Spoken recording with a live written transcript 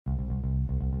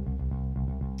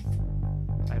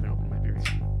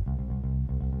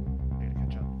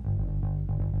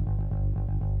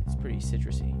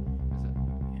citrusy. Is it?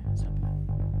 Yeah, it's not bad.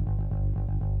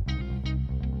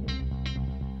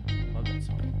 Love that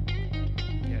song.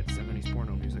 Yeah, it's 70s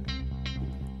porno music.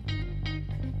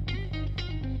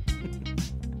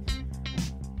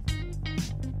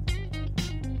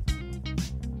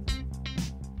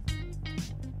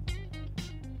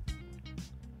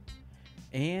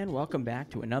 And welcome back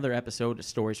to another episode of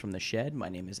Stories from the Shed. My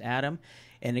name is Adam.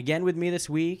 And again with me this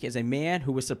week is a man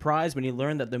who was surprised when he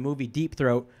learned that the movie Deep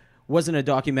Throat wasn't a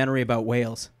documentary about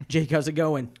whales. Jake, how's it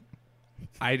going?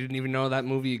 I didn't even know that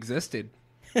movie existed.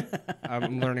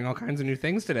 I'm learning all kinds of new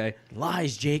things today.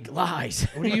 Lies, Jake, lies.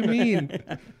 What do you mean?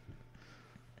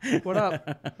 What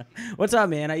up? What's up,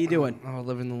 man? How you doing? Oh,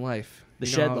 living the life. The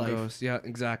You know shed how it life. goes. Yeah,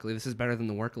 exactly. This is better than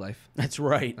the work life. That's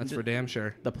right. That's for damn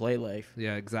sure. The play life.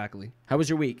 Yeah, exactly. How was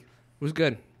your week? It was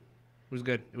good. It was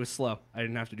good. It was slow. I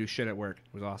didn't have to do shit at work.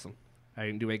 It was awesome. I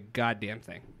didn't do a goddamn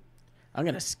thing. I'm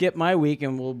going to skip my week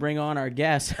and we'll bring on our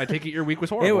guest. I take it your week was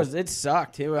horrible. It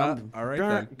sucked. All right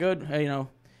then. Good.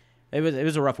 It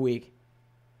was a rough week.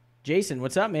 Jason,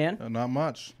 what's up, man? Not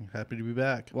much. Happy to be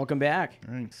back. Welcome back.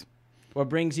 Thanks. What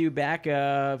brings you back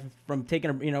from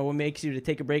taking what makes you to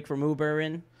take a break from Uber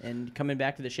and coming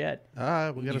back to the shed? We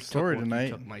got a story tonight.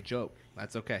 You took my joke.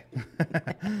 That's okay.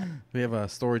 We have a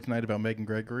story tonight about Megan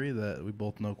Gregory that we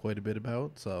both know quite a bit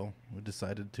about, so we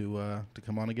decided to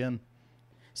come on again.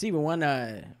 See,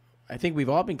 I think we've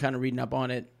all been kind of reading up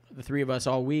on it, the three of us,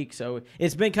 all week. So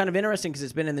it's been kind of interesting because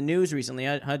it's been in the news recently,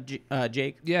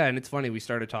 Jake? Yeah, and it's funny. We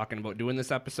started talking about doing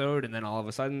this episode, and then all of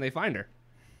a sudden they find her,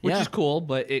 which Yeah. is cool.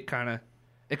 But it kind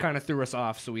of threw us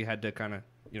off, so we had to kind of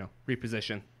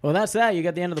reposition. Well, that's that. You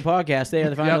got the end of the podcast there.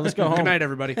 The final. Yep. Let's go home. Good night,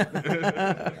 everybody.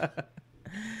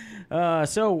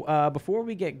 So before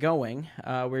we get going,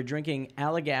 we're drinking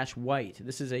Allagash White.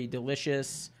 This is a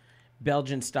delicious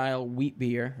Belgian-style wheat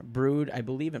beer brewed, I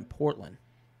believe, in Portland,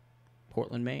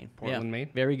 Maine. Portland, Maine.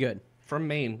 Very good. From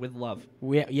Maine with love.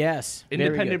 Yes. very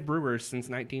Independent good. brewers since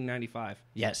 1995.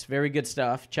 Yes, very good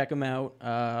stuff. Check them out.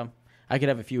 I could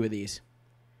have a few of these.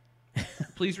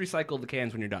 Please recycle the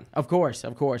cans when you're done. Of course,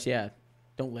 yeah.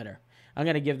 Don't litter. I'm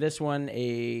going to give this one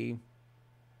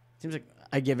seems like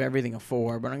I give everything a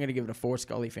 4, but I'm going to give it a 4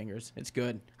 Scully Fingers. It's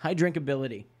good. High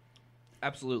drinkability.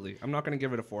 Absolutely. I'm not going to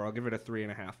give it a 4. I'll give it a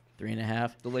 3.5.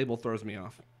 3.5. The label throws me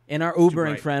off. And our too Ubering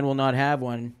bright. friend will not have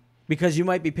one because you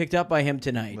might be picked up by him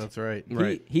tonight. That's right.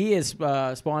 He is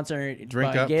sponsored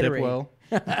Drink by up, Gatorade. tip well.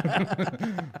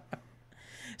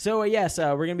 So, yes,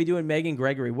 we're going to be doing Megan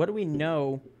Gregory. What do we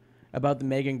know about the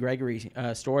Megan Gregory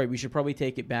story? We should probably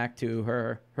take it back to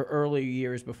her early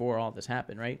years before all this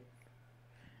happened, right?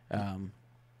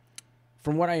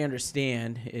 From what I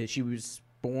understand, she was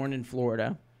born in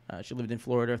Florida. She lived in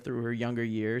Florida through her younger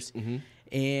years. Mm-hmm.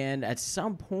 And at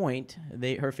some point,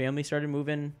 her family started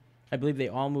moving. I believe they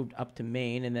all moved up to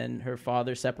Maine, and then her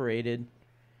father separated.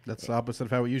 That's the opposite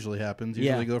of how it usually happens.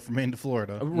 Yeah. Usually go from Maine to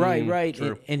Florida. Right.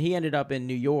 True. And he ended up in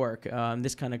New York.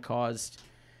 This kind of caused,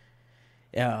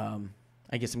 I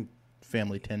guess, some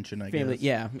Family tension, I family. guess.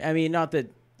 Yeah, I mean, not that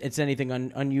it's anything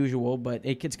unusual, but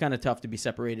it gets kind of tough to be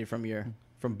separated from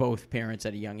both parents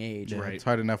at a young age. Yeah, Right. It's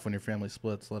hard enough when your family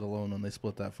splits, let alone when they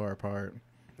split that far apart.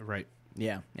 Right.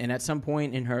 Yeah, and at some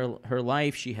point in her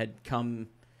life, she had come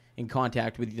in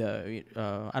contact with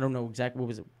I don't know exactly what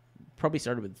was it. Probably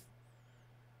started with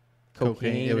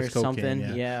cocaine It was or cocaine,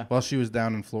 something. Yeah. While she was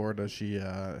down in Florida, she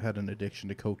had an addiction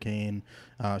to cocaine.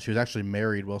 She was actually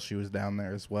married while she was down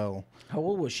there as well. How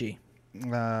old was she?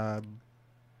 Uh,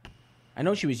 I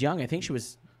know she was young. I think she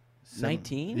was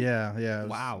 19. Yeah. It was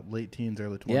Wow. late teens,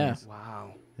 early 20s. Yeah.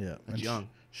 Wow. Yeah. That's young.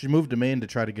 She moved to Maine to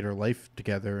try to get her life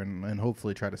together and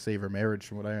hopefully try to save her marriage,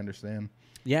 from what I understand.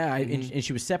 Yeah, and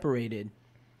she was separated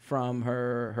from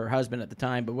her husband at the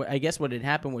time. But I guess what had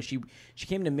happened was she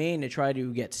came to Maine to try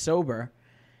to get sober,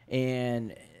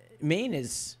 and Maine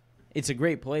it's a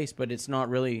great place, but it's not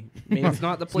really. It's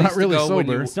not the place not really to go when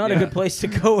sober. you, It's not a good place to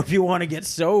go if you want to get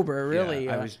sober, really.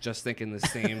 Yeah, I was just thinking the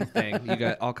same thing. You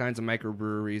got all kinds of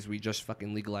microbreweries. We just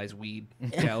fucking legalize weed.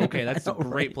 Yeah, okay, that's a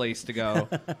great place to go.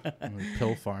 And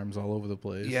pill farms all over the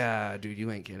place. Yeah, dude,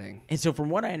 you ain't kidding. And so from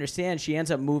what I understand, she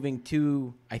ends up moving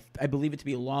to, I believe it to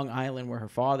be Long Island where her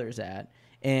father's at.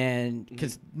 And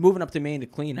because moving up to Maine to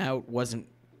clean up wasn't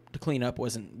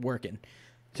working.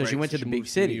 So she Right, went to the big moved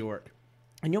to city. New York.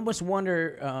 And you almost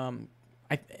wonder,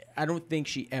 I don't think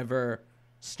she ever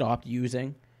stopped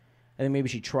using. I think maybe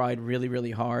she tried really, really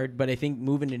hard. But I think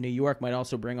moving to New York might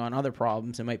also bring on other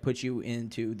problems. It might put you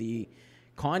into the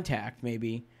contact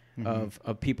maybe of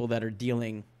people that are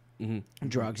dealing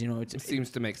drugs. You know, It seems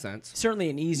to make sense.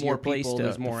 certainly an easier More place people, to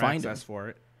there's more find access them. for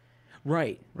it.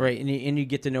 Right, and you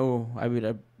get to know,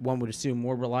 one would assume,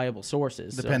 more reliable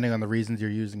sources. Depending on the reasons you're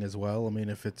using as well. I mean,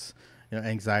 if it's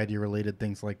anxiety related,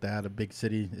 things like that, a big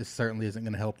city certainly isn't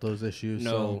going to help those issues.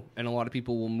 No, and a lot of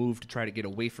people will move to try to get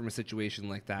away from a situation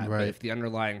like that. Right. But if the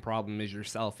underlying problem is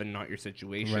yourself and not your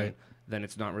situation, Right. then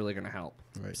it's not really going to help.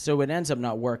 Right. So it ends up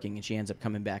not working, and she ends up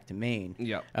coming back to Maine.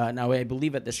 Yep. Now, I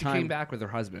believe at this She time... came back with her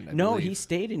husband, I No, believe. he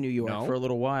stayed in New York No? for a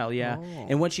little while, yeah. Oh.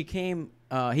 And when she came,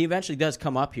 he eventually does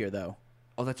come up here, though.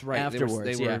 Oh, that's right.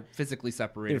 Afterwards, they were yeah. physically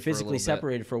separated. They were physically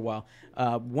separated for a while.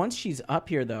 Once she's up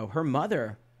here, though, her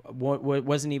mother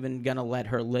wasn't even going to let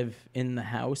her live in the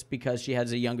house because she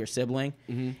has a younger sibling,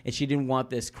 and she didn't want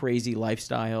this crazy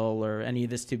lifestyle or any of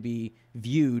this to be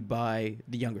viewed by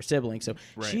the younger sibling. So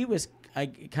she was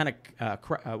kind of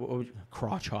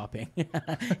crotch hopping,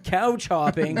 couch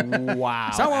hopping.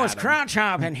 Wow. Someone was crotch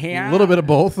hopping here. A little bit of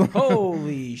both.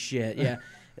 Holy shit, yeah.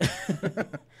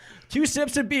 2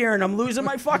 sips of beer and I'm losing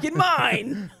my fucking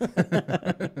mind.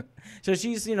 So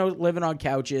she's, living on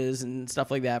couches and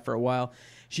stuff like that for a while.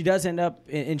 She does end up,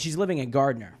 and she's living in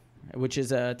Gardner, which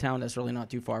is a town that's really not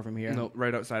too far from here. No,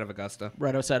 right outside of Augusta.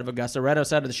 Right outside of Augusta, right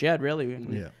outside of the shed, really.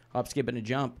 Yeah. Hop, skip, and a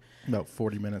jump. About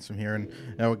 40 minutes from here. And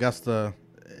Augusta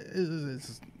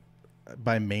is,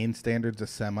 by Maine standards, a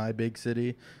semi-big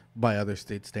city. By other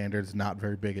state standards, not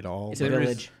very big at all. It's a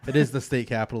village. It is the state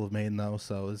capital of Maine, though,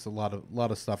 so there's a lot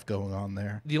of stuff going on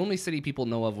there. The only city people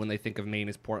know of when they think of Maine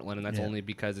is Portland, and that's Yeah. only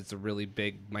because it's a really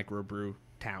big microbrew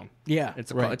town. Yeah.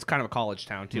 It's Right. it's kind of a college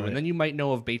town, too. Right. And then you might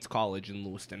know of Bates College in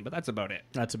Lewiston, but that's about it.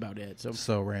 That's about it.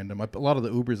 So random. A lot of the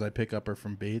Ubers I pick up are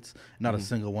from Bates. Not a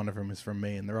single one of them is from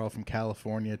Maine. They're all from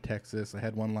California, Texas. I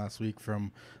had one last week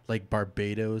from,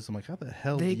 Barbados. I'm like, how the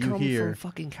hell They do you come hear? from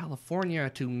fucking California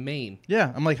to Maine.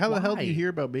 Yeah, I'm like, how the hell do you Why? hear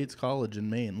about Bates College in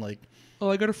Maine? Like, Oh,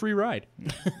 I got a free ride.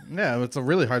 yeah, it's a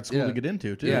really hard school Yeah. to get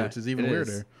into, too, which is even it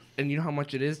weirder. And you know how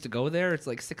much it is to go there? It's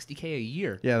like $60K a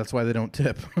year. Yeah, that's why they don't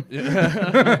tip.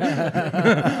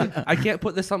 I can't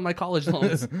put this on my college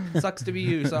loans. Sucks to be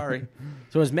you. Sorry.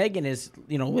 So as Megan is,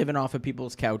 living off of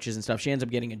people's couches and stuff, she ends up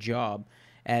getting a job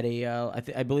at a,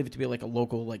 I believe it to be like a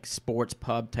local sports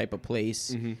pub type of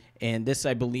place, and this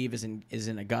I believe is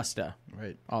in Augusta,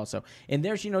 Right. Also, and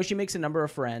there she makes a number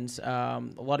of friends. A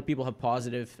lot of people have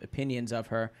positive opinions of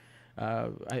her.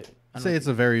 I Say it's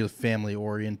a very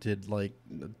family-oriented,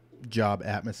 job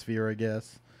atmosphere, I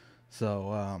guess.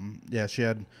 So, yeah, she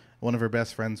had one of her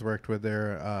best friends worked with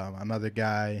her. Another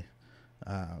guy,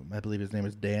 I believe his name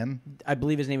is Dan. I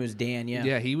believe his name was Dan. Yeah.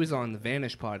 Yeah, he was on the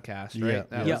Vanish podcast, right? Yeah.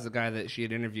 That Yeah. was the guy that she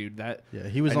had interviewed. Yeah,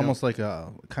 he was I know. almost like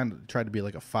kind of tried to be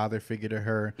like a father figure to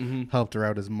her, helped her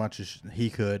out as much as he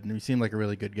could, and he seemed like a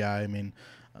really good guy. I mean,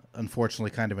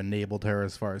 unfortunately kind of enabled her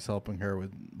as far as helping her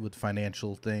with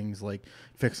financial things like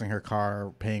fixing her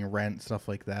car, paying rent, stuff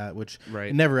like that, which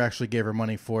Right. never actually gave her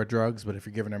money for drugs, but if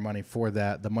you're giving her money for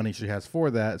that, the money she has for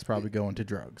that is probably going to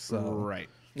drugs. So. Right.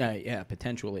 Yeah,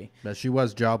 potentially. But she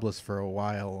was jobless for a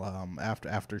while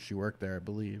after she worked there, I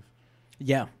believe.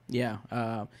 Yeah.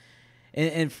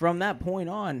 And from that point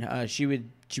on, she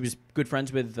was good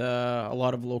friends with a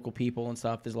lot of local people and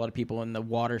stuff. There's a lot of people in the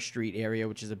Water Street area,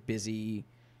 which is a busy,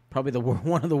 probably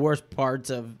one of the worst parts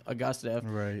of Augusta.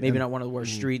 Right. Maybe And- not one of the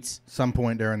worst streets. Some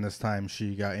point during this time,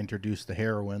 she got introduced to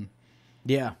heroin,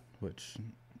 Yeah. which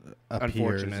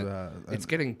appears Unfortunate. It's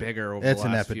getting bigger over It's the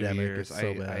an last epidemic. few years. It's so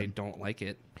I bad. don't like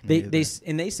it. They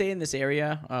say in this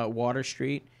area, Water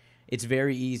Street, it's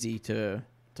very easy to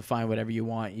find whatever you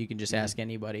want. You can just ask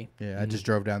anybody. Yeah, I just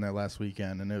drove down there last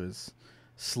weekend, and it was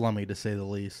slummy to say the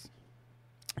least.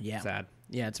 Yeah. Sad.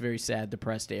 Yeah, it's a very sad,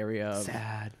 depressed area.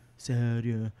 Sad.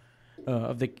 Yeah.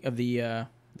 Of the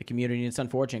community. And it's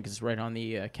unfortunate because it's right on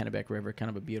the Kennebec River, kind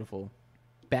of a beautiful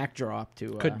backdrop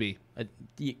to. Could be.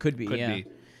 It could be. Could Yeah. be.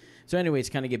 So, anyways,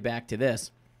 kind of get back to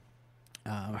this.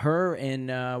 Her and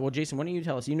Jason, why don't you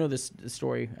tell us? You know this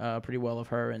story pretty well of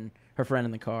her and her friend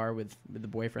in the car with the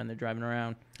boyfriend. They're driving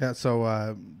around. Yeah,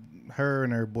 so her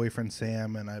and her boyfriend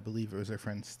Sam, and I believe it was her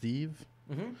friend Steve,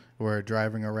 were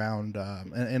driving around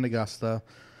in Augusta.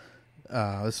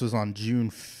 This was on June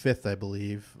 5th, I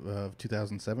believe, of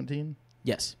 2017.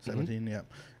 Yes. 17, yeah.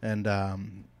 And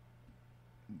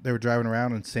they were driving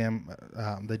around, and Sam,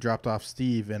 they dropped off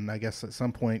Steve, and I guess at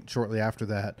some point shortly after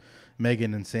that,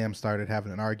 Megan and Sam started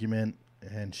having an argument,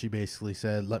 and she basically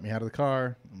said, "Let me out of the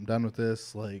car. I'm done with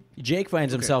this." Jake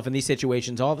finds himself in these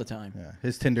situations all the time. Yeah,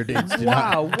 his Tinder dates do not.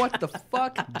 Wow, what the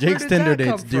fuck? Jake's Where did Tinder that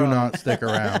come dates do from? not stick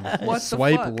around. What the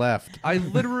Swipe fuck? left. I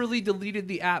literally deleted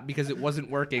the app because it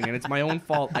wasn't working, and it's my own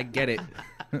fault. I get it.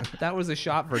 That was a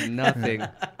shot for nothing.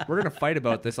 We're going to fight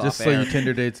about this Just off so air. you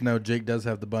Tinder dates know, Jake does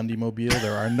have the Bundy mobile.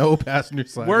 There are no passenger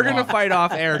side. We're going to locks. fight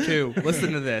off air, too.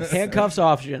 Listen to this. Handcuffs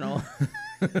optional.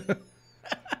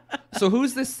 So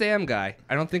who's this Sam guy?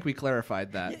 I don't think we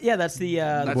clarified that. Yeah, that's the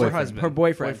That's her boyfriend. husband. her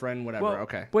boyfriend. Boyfriend, whatever. Well,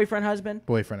 Okay. Boyfriend, husband,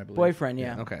 Boyfriend, I believe. boyfriend.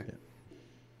 Yeah. Okay.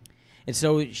 And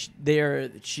so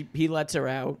he lets her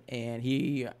out, and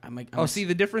I'm like, Oh, see,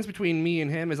 the difference between me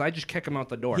and him is I just kick him out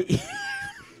the door.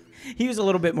 he was a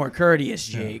little bit more courteous,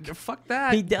 Jake. Fuck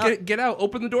that. He dealt- Get out.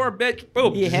 Open the door, bitch.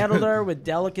 Boom. He handled her with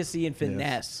delicacy and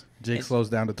finesse. Jake slows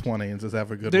down to 20 and says,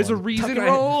 "Have a good There's one." a reason. Tuck and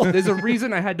roll. There's a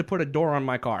reason I had to put a door on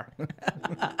my car.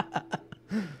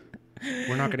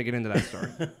 We're not going to get into that story.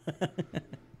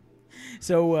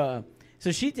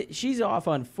 So she's off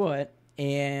on foot,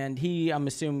 and I'm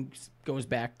assuming goes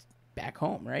back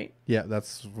home, right? Yeah,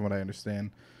 that's from what I understand.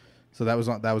 So that was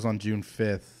on June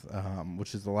 5th,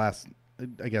 which is the last,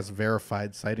 I guess,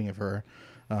 verified sighting of her.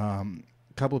 A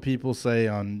couple of people say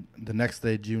on the next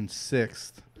day, June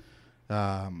 6th,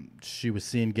 she was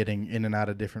seen getting in and out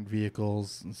of different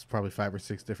vehicles. It's probably 5 or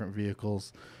 6 different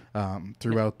vehicles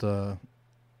throughout the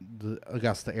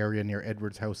Augusta area near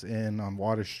Edwards House Inn on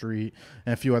Water Street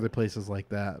and a few other places like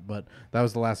that. But that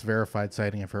was the last verified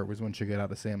sighting of her, was when she got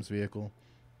out of Sam's vehicle.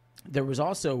 There was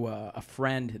also a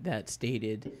friend that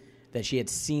stated that she had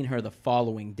seen her the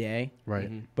following day. Right.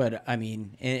 Mm-hmm. But, I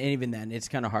mean, and even then, it's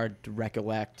kind of hard to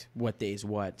recollect what day's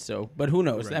what. So, but who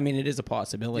knows? Right. I mean, it is a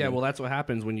possibility. Yeah, well, that's what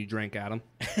happens when you drink, Adam.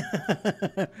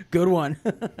 Good one.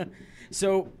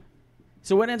 So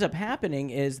what ends up happening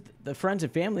is the friends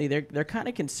and family, they're kind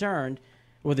of concerned.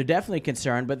 Well, they're definitely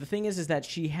concerned. But the thing is that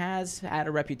she has had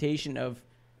a reputation of,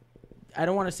 I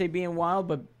don't want to say being wild,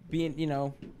 but being,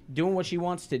 doing what she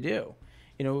wants to do.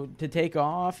 To take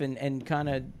off and kind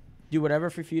of do whatever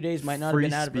for a few days might not Free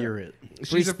have been out spirit. of her.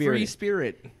 She's a free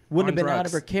spirit. Wouldn't have on been out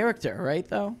of her drugs. character, right,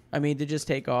 though? I mean, to just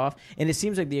take off. And it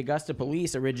seems like the Augusta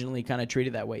police originally kind of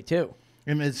treated that way, too.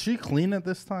 And is she clean at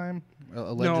this time?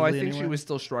 Allegedly, No, I think anyway? she was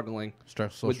still struggling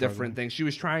with different things. She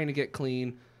was trying to get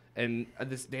clean, and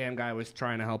this damn guy was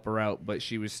trying to help her out, but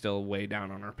she was still way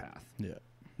down on her path.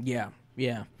 Yeah.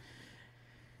 Yeah.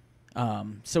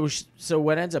 So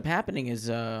what ends up happening is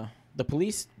the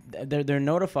police, they're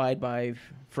notified by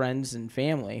friends and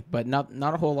family, but not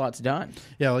a whole lot's done.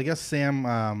 Yeah, well, I guess Sam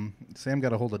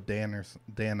got a hold of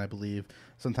Dan, I believe,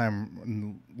 sometime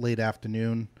in late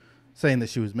afternoon, saying that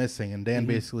she was missing, and Dan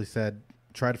basically said,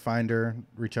 try to find her,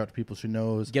 reach out to people she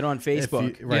knows. Get on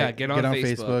Facebook. Yeah, get on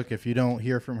Facebook. If you don't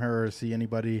hear from her or see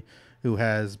anybody who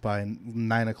has by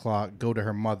 9 o'clock, go to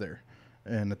her mother.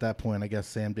 And at that point, I guess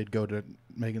Sam did go to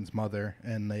Megan's mother,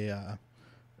 and they,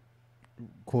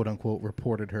 quote unquote,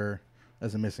 reported her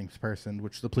as a missing person,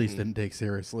 which the police didn't take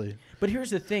seriously. But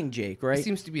here's the thing, Jake, right? It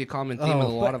seems to be a common theme with a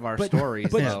lot of our stories.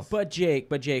 though. But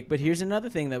Jake, here's another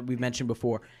thing that we've mentioned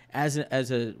before. As a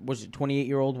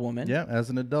 28-year-old woman, Yeah, as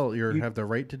an adult, you have the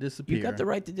right to disappear. you got the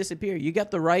right to disappear. You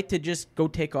got the right to just go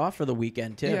take off for the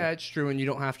weekend too. Yeah, it's true, and you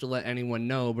don't have to let anyone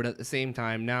know. But at the same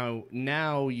time,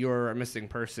 now you're a missing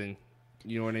person.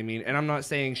 You know what I mean? And I'm not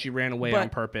saying she ran away on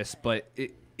purpose, but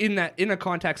in a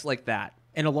context like that.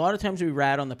 And a lot of times we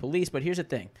rat on the police, but here's the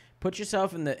thing: put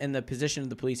yourself in the position of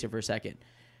the police here for a second.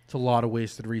 It's a lot of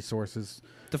wasted resources.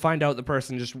 To find out the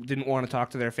person just didn't want to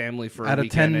talk to their family for Out a of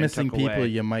weekend 10 and missing took people, away.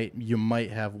 you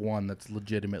might have one that's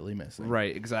legitimately missing.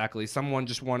 Right, exactly. Someone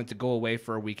just wanted to go away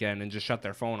for a weekend and just shut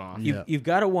their phone off. Yeah. You've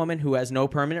got a woman who has no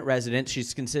permanent residence.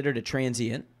 She's considered a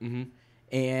transient. Mm-hmm.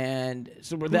 And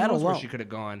so Who that knows alone, where she could have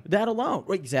gone. that alone,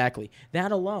 right, exactly.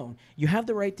 That alone, you have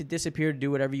the right to disappear, to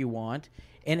do whatever you want,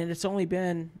 and it's only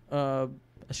been a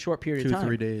short period of time.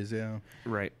 2-3 days, yeah.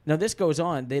 Right. Now this goes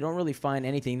on; they don't really find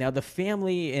anything. Now the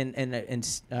family and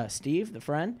Steve, the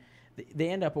friend, they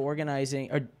end up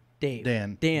organizing, or Dave,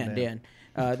 Dan. They,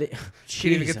 Can't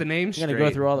even get the names I'm gonna straight.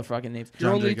 go through all the fucking names.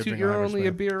 John Jacobs and You're Irish only a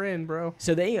man. beer in, bro.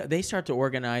 So they start to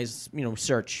organize,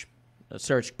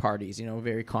 search parties. A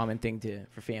very common thing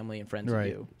for family and friends Right. to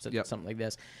do. So Yep. something like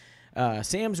this.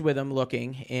 Sam's with them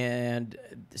looking, and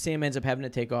Sam ends up having to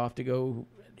take off to go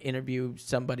interview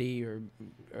somebody or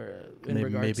in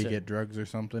regards Maybe to get drugs or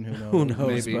something. Who knows? who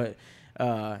knows. Maybe.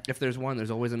 But If there's one,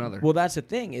 there's always another. well, that's the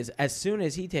thing is, as soon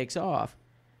as he takes off,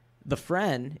 the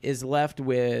friend is left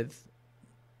with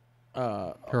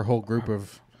Her whole group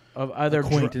of other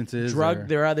acquaintances or-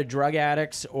 There are other drug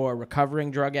addicts or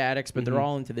recovering drug addicts, but Mm-hmm. they're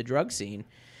all into the drug scene,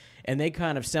 and they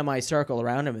kind of semi-circle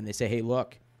around him and they say, "Hey,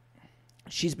 look,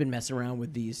 she's been messing around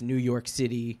with these New York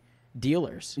City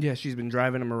dealers." Yeah, she's been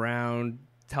driving him around,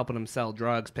 helping him sell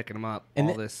drugs, picking him up, And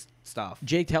all this stuff.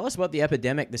 Jake, tell us about the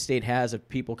epidemic the state has of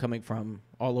people coming from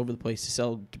all over the place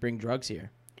to bring drugs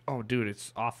here. Oh, dude,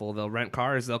 it's awful. They'll rent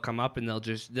cars. They'll come up and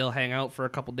they'll hang out for a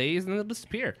couple days and they'll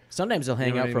disappear. Sometimes they'll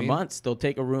hang know out what I for mean? months. They'll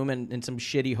take a room in some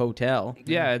shitty hotel.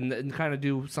 Yeah, and kind of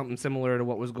do something similar to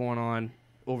what was going on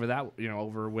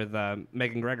over with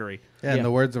Megan Gregory. Yeah, in Yeah.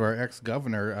 the words of our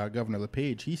ex-governor, Governor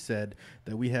LePage, he said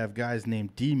that we have guys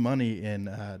named D Money and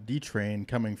D Train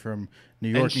coming from New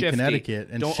York and Connecticut,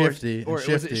 and Shifty. Or was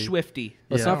it Swifty?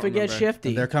 Let's Yeah. not forget Shifty.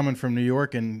 And they're coming from New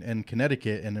York and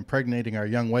Connecticut and impregnating our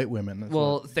young white women. That's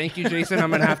Well, what- thank you, Jason. I'm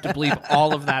going to have to bleep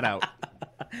all of that out.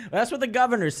 That's what the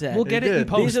governor said. We'll get it in did.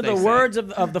 post. These are they the say. words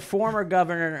of the former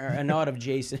governor, and not of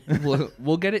Jason.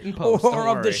 We'll get it in post. or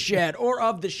don't of the worry. shed. Or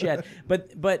of the shed.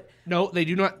 But No, they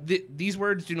do not. These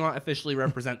words do not officially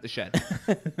represent the shed.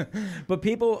 But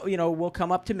people, will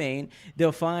come up to Maine.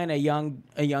 They'll find a young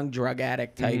drug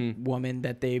addict type woman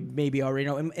that they maybe already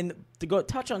know. And to go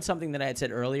touch on something that I had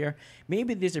said earlier,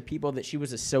 maybe these are people that she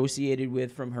was associated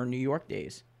with from her New York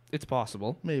days. It's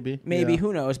possible. maybe. Maybe, Yeah.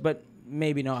 who knows? But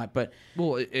maybe not. But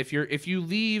Well, if you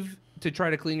leave to try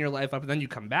to clean your life up and then you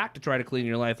come back to try to clean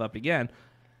your life up again,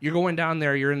 you're going down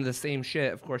there. You're in the same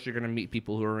shit. Of course, you're going to meet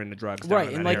people who are into drugs. Down right,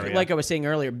 in and that area. like I was saying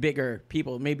earlier, bigger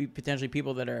people, maybe potentially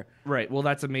people that are Right. Well,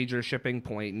 that's a major shipping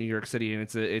point in New York City, and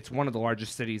it's one of the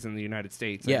largest cities in the United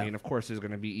States. Yeah. I mean, of course, there's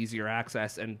going to be easier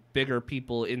access and bigger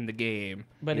people in the game.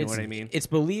 But you know it's what I mean? it's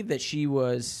believed that she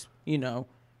was,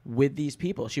 with these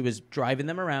people. She was driving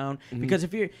them around because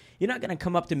if you're not going to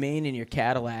come up to Maine in your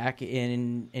Cadillac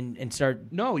and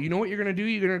start. No, you know what you're going to do?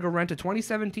 You're going to go rent a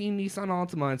 2017 Nissan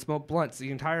Altima and smoke blunts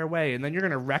the entire way, and then you're going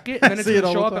to wreck it, and then it's See going it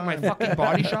to show all up the at my time. fucking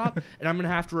body shop, and I'm going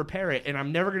to have to repair it, and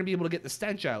I'm never going to be able to get the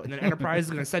stench out, and then Enterprise is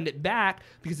going to send it back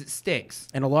because it stinks.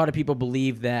 And a lot of people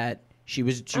believe that she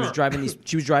was driving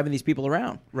these people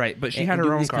around. Right, but she And- had and her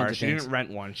doing own these kinds car. of She things. didn't rent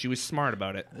one. She was smart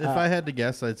about it. If I had to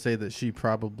guess, I'd say that she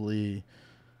probably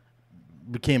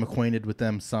became acquainted with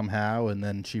them somehow, and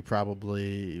then she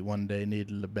probably one day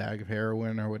needed a bag of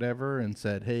heroin or whatever and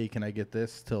said, hey, can I get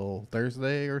this till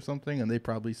Thursday or something? And they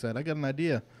probably said, I got an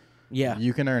idea. Yeah,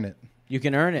 You can earn it. you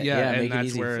can earn it. Yeah, Yeah, and make it that's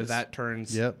easy. where that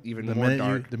turns Yep. even the more minute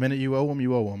dark. the minute you owe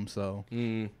them, so.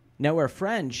 Now our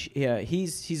friend,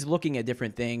 he's looking at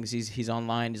different things. He's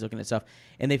online. He's looking at stuff,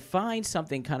 and they find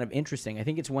something kind of interesting. I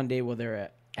think it's one day while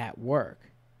they're at work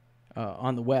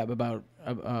on the web about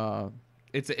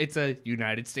It's a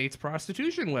United States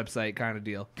prostitution website kind of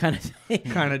deal. kind of thing.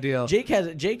 Kind of deal. Jake has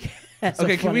a Okay,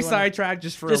 can funny we one. sidetrack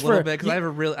just for Just a little for- bit because I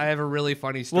have a really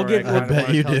funny story. give- I kinda I bet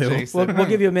wanna you tell do. Jason. We'll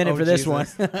give you a minute Oh, for this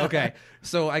Jesus. one. Okay,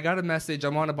 so I got a message.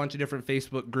 I'm on a bunch of different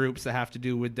Facebook groups that have to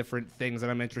do with different things that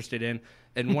I'm interested in.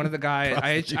 And one of the guys,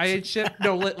 I had shipped,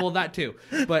 that too.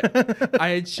 But I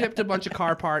had shipped a bunch of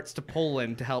car parts to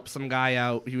Poland to help some guy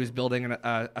out. He was building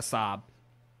a Saab.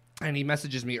 And he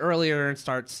messages me earlier and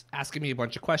starts asking me a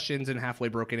bunch of questions in halfway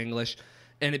broken English.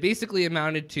 And it basically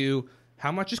amounted to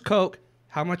how much is coke,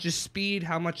 how much is speed,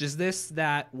 how much is this,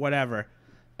 that, whatever.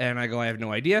 And I go, I have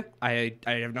no idea. I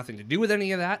have nothing to do with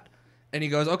any of that. And he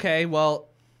goes, okay, well,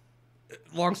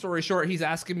 long story short, he's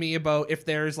asking me about if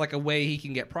there's like a way he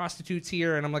can get prostitutes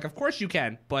here. And I'm like, of course you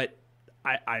can, but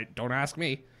I don't ask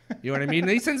me. You know what I mean?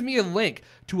 And he sends me a link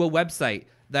to a website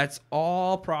that's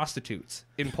all prostitutes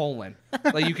in Poland.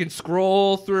 Like you can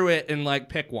scroll through it and like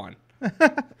pick one.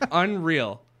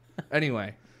 Unreal.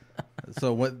 Anyway,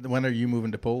 So when are you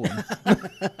moving to Poland?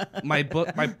 my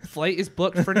flight is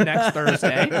booked for next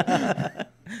Thursday.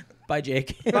 Bye,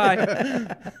 Jake.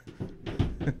 Bye.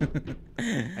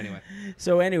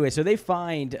 Anyway, So they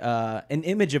find an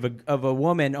image of a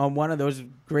woman on one of those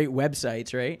great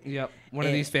websites, right? yep, one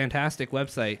of these fantastic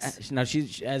websites. Now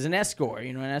she's as an escort,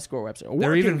 an escort website. A They're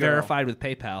working even girl. verified with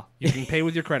PayPal. You can pay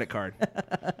with your credit card.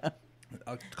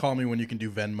 Call me when you can do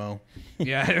Venmo.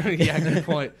 Yeah, yeah, good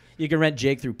point. You can rent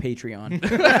Jake through Patreon.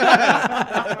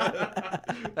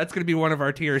 That's going to be one of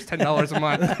our tiers, $10 a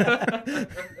month.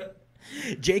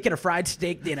 Jake and a fried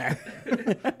steak dinner.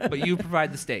 But you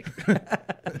provide the steak.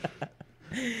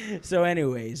 So,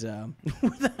 anyways,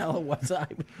 what the hell was I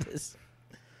with this?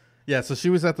 Yeah, so she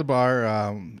was at the bar.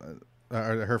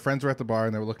 Her friends were at the bar,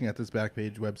 and they were looking at this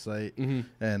Backpage website,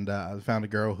 and found a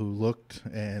girl who looked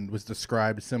and was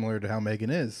described similar to how Megan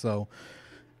is. So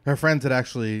her friends had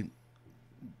actually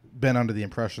been under the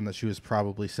impression that she was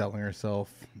probably selling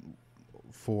herself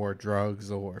for drugs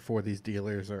or for these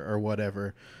dealers or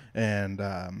whatever. And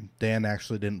Dan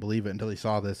actually didn't believe it until he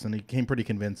saw this, and he came pretty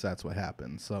convinced that's what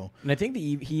happened. So, And I think that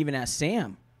he even asked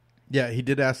Sam. yeah, he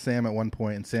did ask Sam at one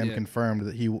point, and Sam Yeah. confirmed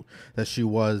that she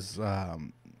was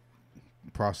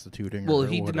prostituting. Well, or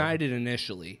he whatever. denied it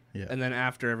initially. Yeah. And then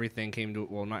after everything came to,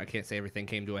 well, I can't say everything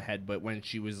came to a head, but when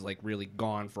she was like really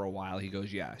gone for a while, he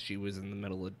goes, yeah, she was in the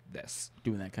middle of this.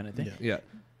 Doing that kind of thing. Yeah.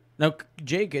 Yeah. Now,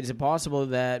 Jake, is it possible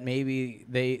that maybe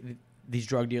these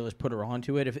drug dealers put her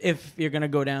onto it? If you're going to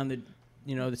go down that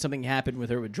something happened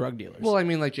with her with drug dealers. Well, I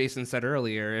mean, like Jason said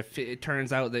earlier, if it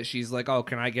turns out that she's like, oh,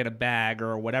 can I get a bag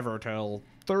or whatever till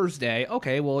Thursday?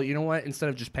 Okay, well, you know what? Instead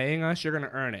of just paying us, you're going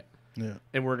to earn it. Yeah.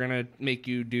 And we're going to make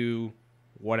you do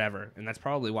whatever. And that's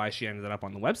probably why she ended up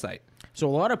on the website. So a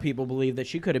lot of people believe that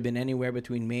she could have been anywhere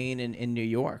between Maine and New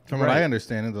York. From what I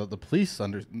understand, the police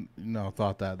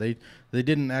thought that. They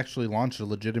didn't actually launch a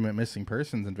legitimate missing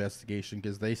persons investigation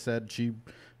because they said she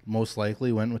most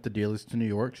likely went with the dealers to New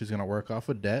York. She's going to work off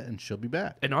a debt, and she'll be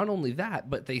back. And not only that,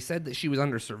 but they said that she was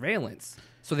under surveillance.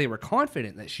 So they were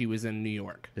confident that she was in New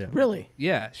York. Yeah. Really?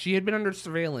 Yeah, she had been under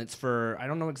surveillance for, I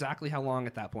don't know exactly how long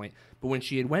at that point, but when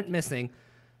she had went missing,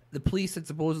 the police had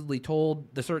supposedly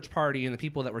told the search party and the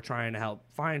people that were trying to help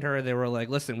find her, they were like,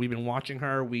 listen, we've been watching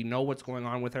her. We know what's going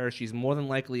on with her. She's more than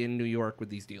likely in New York with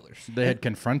these dealers. They had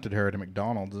confronted her at a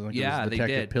McDonald's. Like Yeah, it was they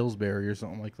Detective did. Pillsbury or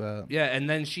something like that. Yeah, and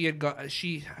then she had I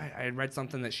had read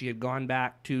something that she had gone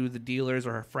back to the dealers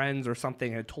or her friends or something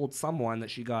and had told someone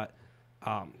that she got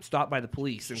stopped by the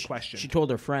police and questioned. She told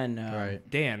her friend, Right.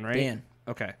 Dan, right? Dan.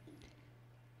 Okay.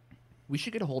 We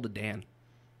should get a hold of Dan.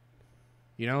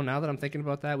 Now that I'm thinking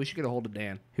about that, we should get a hold of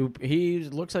Dan. who he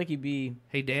looks like he'd be.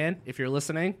 Hey, Dan, if you're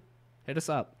listening, hit us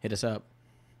up. Hit us up.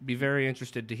 Be very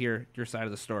interested to hear your side of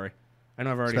the story. I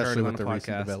know I've already Especially heard with it the on the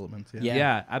recent podcast. developments. Yeah.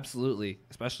 Yeah, absolutely.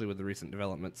 Especially with the recent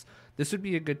developments. This would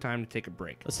be a good time to take a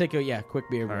break. Let's take a quick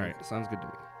beer All break. right, sounds good to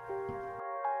me.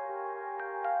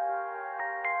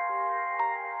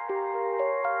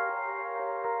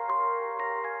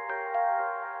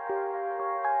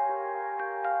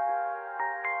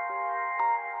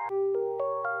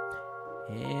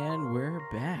 And we're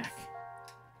back.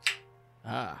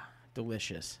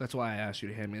 Delicious. That's why I asked you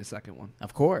to hand me a second one.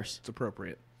 Of course. It's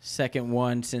appropriate. Second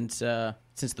one since the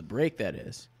break, that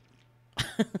is.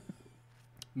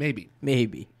 Maybe.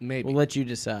 Maybe. Maybe. We'll let you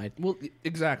decide. Well,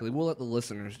 exactly. We'll let the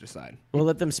listeners decide. We'll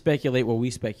let them speculate while we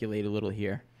speculate a little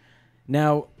here.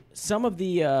 Now, some of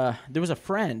the there was a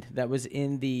friend that was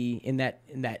in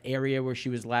that area where she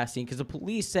was last seen because the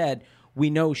police said we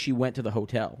know she went to the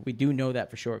hotel. We do know that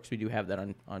for sure because we do have that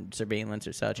on surveillance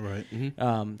or such. Right.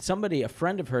 A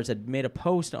friend of hers had made a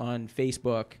post on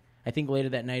Facebook, I think later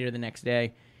that night or the next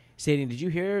day, stating,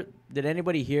 did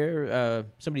anybody hear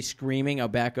somebody screaming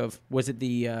out back of, was it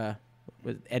the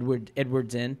was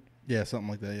Edwards Inn? Yeah, something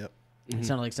like that, yep. It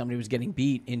sounded like somebody was getting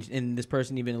beat, and this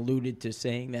person even alluded to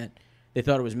saying that they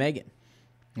thought it was Megan.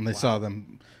 And they saw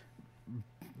them,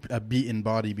 a beaten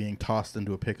body being tossed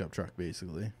into a pickup truck,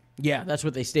 basically. Yeah, that's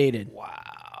what they stated.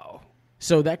 Wow.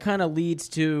 So that kind of leads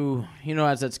to,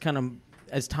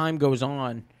 as time goes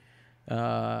on,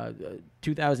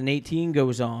 2018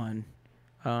 goes on,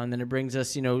 and then it brings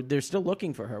us, they're still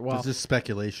looking for her. Well, It's just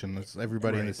speculation.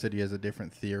 Everybody in Right. the city has a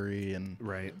different theory. And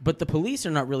Right. but the police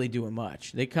are not really doing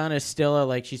much. They kind of still are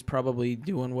like, she's probably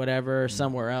doing whatever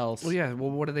somewhere else. Well, yeah.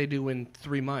 Well, what do they do in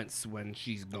 3 months when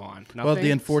she's gone? Well, Nothing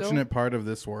the unfortunate part of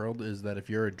this world is that if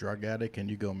you're a drug addict and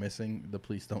you go missing, the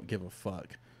police don't give a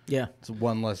fuck. Yeah. It's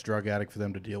one less drug addict for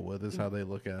them to deal with is how they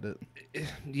look at it.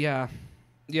 Still?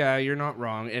 Yeah, you're not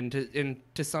wrong, and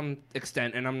to some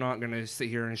extent, and I'm not going to sit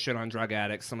here and shit on drug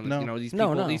addicts. Some of the,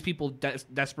 No. these people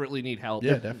desperately need help.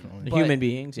 Yeah, definitely. The But- human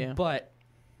beings, yeah. But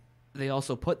they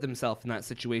also put themselves in that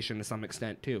situation to some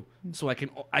extent too. So I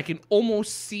can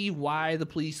almost see why the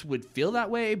police would feel that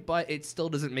way, but it still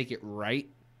doesn't make it right.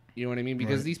 You know what I mean?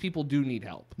 Because Right. these people do need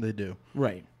help. They do.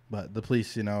 Right. But the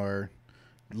police,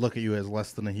 look at you as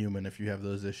less than a human if you have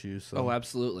those issues. So. Oh,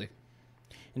 absolutely.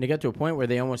 And they got to a point where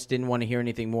they almost didn't want to hear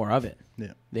anything more of it.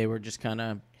 Yeah. They were just kind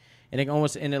of, and it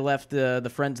left the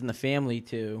friends and the family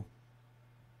to,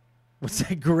 what's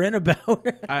that grin about?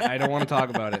 I don't want to talk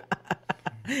about it.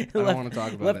 I don't want to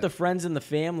talk about left it. the friends and the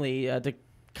family to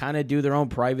kind of do their own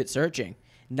private searching.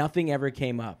 Nothing ever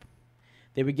came up.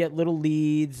 They would get little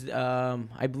leads.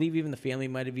 I believe even the family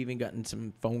might have even gotten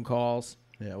some phone calls.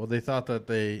 Yeah, well, they thought that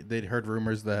they'd heard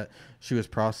rumors that she was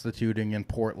prostituting in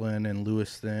Portland and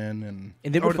Lewiston, and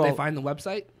And they Oh, would did they find the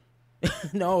website?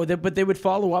 no, but they would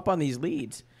follow up on these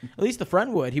leads. At least the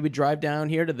friend would. He would drive down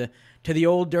here to the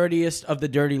old dirtiest of the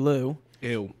dirty Lou.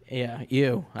 Ew. Yeah,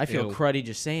 ew. I feel Ew. cruddy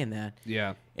just saying that.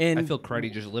 Yeah. And- I feel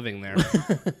cruddy just living there.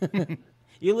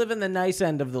 You live in the nice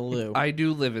end of the Lou. I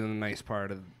do live in the nice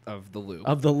part of the Lou.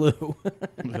 Of the Lou.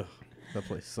 ugh, that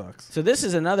place sucks. So this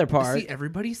is another part. See,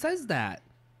 everybody says that.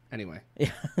 Anyway.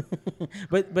 Yeah.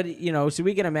 but so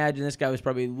we can imagine this guy was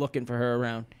probably looking for her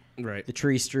around Right. the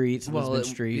Tree Streets, Elizabeth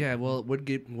Street. Yeah, well, it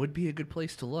would be a good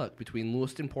place to look between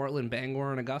Lewiston, Portland,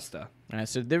 Bangor, and Augusta.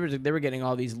 So they were getting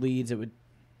all these leads that would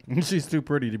She's too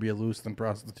pretty to be a loose-in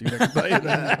prostitute. I can tell you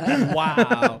that.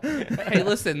 Wow. Hey,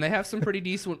 listen, they have some pretty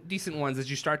decent ones as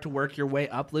you start to work your way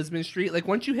up Lisbon Street. Like,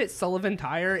 once you hit Sullivan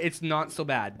Tire, it's not so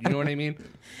bad. You know what I mean?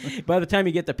 By the time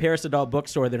you get to Parasadol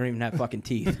bookstore, they don't even have fucking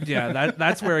teeth. Yeah,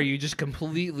 that's where you just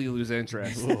completely lose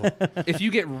interest. If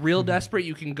you get real desperate,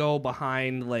 you can go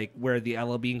behind, like, where the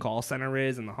Ella Bean call center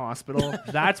is in the hospital.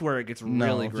 That's where it gets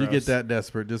really if gross. you get that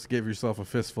desperate, just give yourself a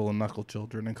fistful of knuckle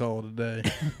children and call it a day.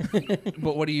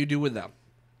 But what do you do with them?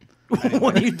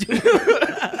 What do you do?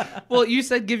 Well, you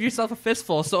said give yourself a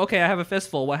fistful, so okay, I have a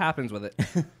fistful. What happens with it?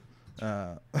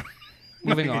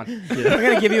 Moving on. I'm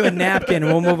going to give you a napkin and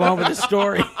we'll move on with the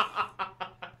story.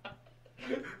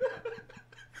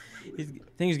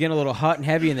 Things getting a little hot and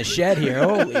heavy in the shed here.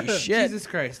 Holy shit. Jesus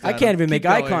Christ. I can't even make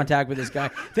eye contact with this guy.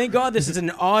 Thank God this is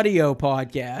an audio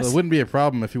podcast. Well, it wouldn't be a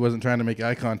problem if he wasn't trying to make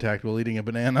eye contact while eating a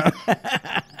banana.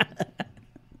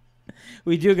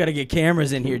 We do got to get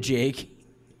cameras in here, Jake.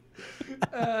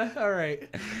 All right.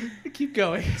 Keep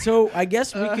going. So I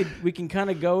guess we can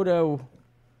kind of go to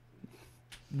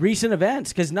recent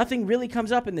events because nothing really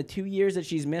comes up in the 2 years that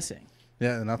she's missing.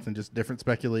 Yeah, nothing, just different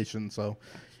speculation. So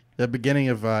the beginning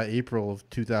of April of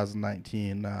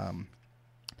 2019,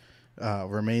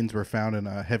 remains were found in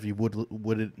a heavily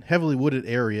wooded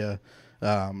area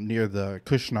near the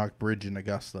Cushnock Bridge in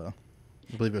Augusta.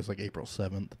 I believe it was like April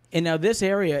 7th. And now this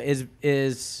area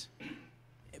is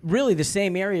really the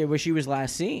same area where she was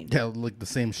last seen. Yeah, like the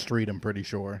same street, I'm pretty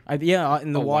sure.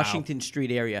 In the Washington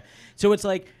Street area. So it's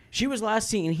like she was last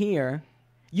seen here.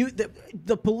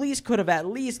 The police could have at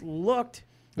least looked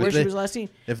where she was last seen.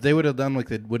 If they would have done like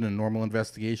they would in a normal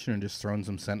investigation and just thrown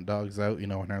some scent dogs out, in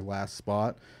her last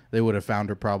spot, they would have found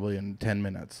her probably in 10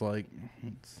 minutes.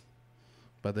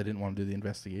 But they didn't want to do the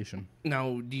investigation.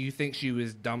 Now, do you think she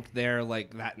was dumped there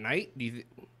like that night?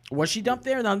 Was she dumped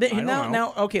there?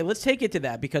 Now, okay, let's take it to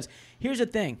that because here's the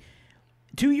thing.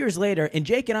 2 years later, and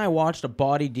Jake and I watched a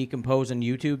body decompose on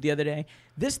YouTube the other day.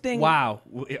 This thing... Wow.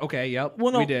 Okay, yep,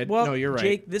 we did. Well, no, you're right.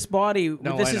 Jake, this body,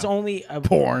 this is only...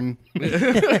 Porn.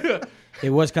 It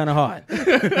was kind of hot.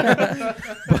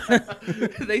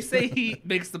 They say heat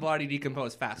makes the body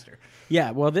decompose faster. Yeah,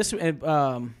 well, this...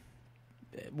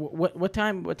 What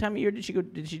time of year did she go?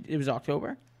 It was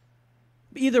October?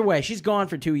 Either way, she's gone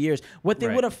for 2 years. What they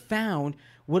would have found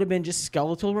would have been just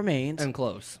skeletal remains. And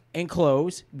clothes.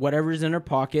 Whatever's in her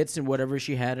pockets and whatever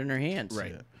she had in her hands.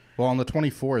 Right. Yeah. Well, on the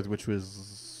 24th, which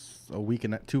was a week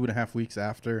and 2.5 weeks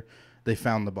after they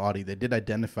found the body, they did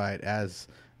identify it as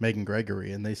Megan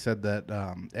Gregory, and they said that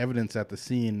evidence at the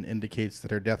scene indicates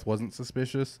that her death wasn't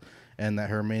suspicious and that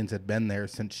her remains had been there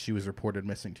since she was reported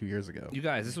missing 2 years ago. You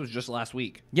guys, this was just last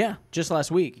week. Yeah, just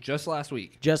last week.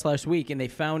 And they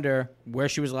found her where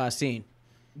she was last seen.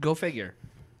 Go figure.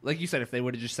 Like you said, if they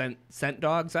would have just sent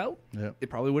dogs out,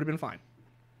 it probably would have been fine.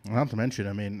 Not to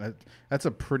mention, that's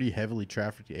a pretty heavily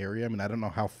trafficked area. I don't know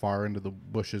how far into the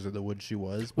bushes or the woods she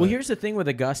was. Well, here's the thing with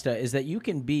Augusta is that you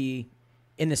can be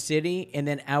in the city and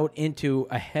then out into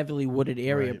a heavily wooded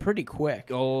area pretty quick.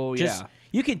 Oh, yeah.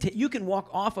 You can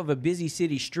walk off of a busy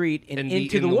city street and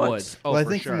into the woods. Oh, well, I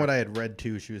think from what I had read,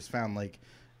 too, she was found,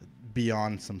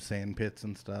 beyond some sand pits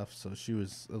and stuff, so she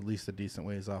was at least a decent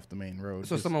ways off the main road.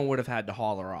 So someone would have had to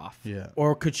haul her off. Yeah.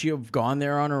 Or could she have gone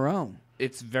there on her own?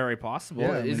 It's very possible.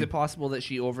 Yeah, Is it possible that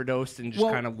she overdosed and just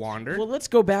kind of wandered? Well, let's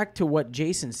go back to what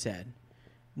Jason said.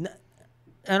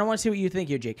 I don't want to see what you think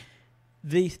here, Jake.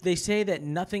 They say that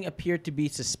nothing appeared to be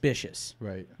suspicious.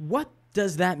 Right. What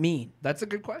does that mean? That's a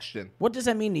good question. What does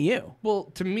that mean to you? Well,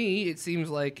 to me, it seems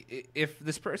like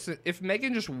if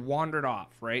Megan just wandered off,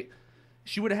 right?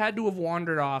 She would have had to have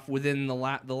wandered off within the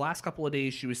last couple of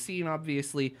days she was seen,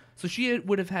 obviously. So she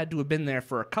would have had to have been there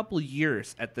for a couple of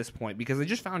years at this point because they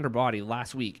just found her body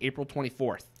last week, April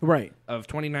 24th of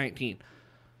 2019.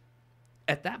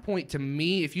 At that point, to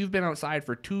me, if you've been outside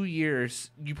for 2 years,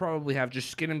 you probably have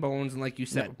just skin and bones and, like you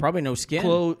said... No, probably no skin.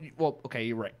 Well, okay,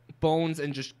 you're right. Bones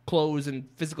and just clothes and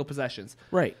physical possessions.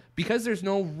 Right. Because there's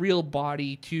no real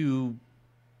body to...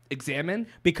 examine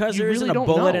because there isn't a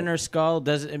bullet in her skull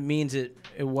doesn't it means it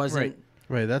wasn't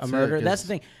that's a murder. That's the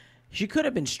thing. She could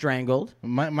have been strangled.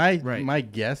 My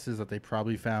guess is that they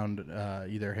probably found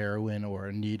either heroin or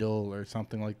a needle or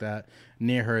something like that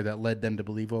near her that led them to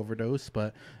believe overdose.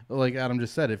 But like Adam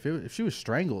just said, if she was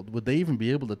strangled, would they even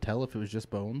be able to tell if it was just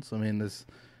bones?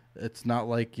 It's not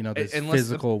like there's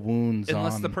physical wounds.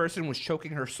 Unless the person was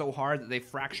choking her so hard that they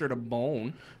fractured a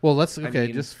bone. Well,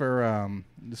 just for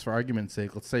argument's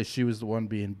sake, let's say she was the one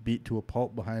being beat to a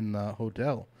pulp behind the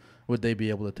hotel. Would they be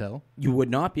able to tell? You would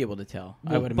not be able to tell.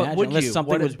 I would but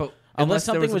imagine. Unless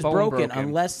there something was a bone broken.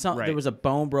 Unless Right. there was a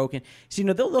bone broken. So,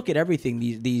 they'll look at everything.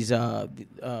 These what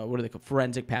are they called?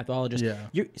 Forensic pathologists.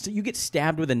 Yeah. So you get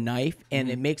stabbed with a knife and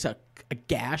it makes a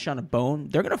gash on a bone.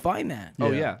 They're going to find that.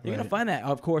 Oh, yeah. They're going to find that.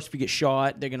 Of course, if you get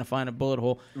shot, they're going to find a bullet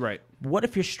hole. Right. What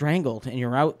if you're strangled and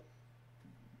you're out,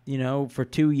 for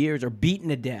 2 years or beaten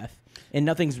to death and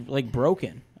nothing's like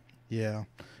broken? Yeah.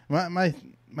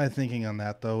 My thinking on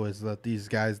that, though, is that these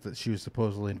guys that she was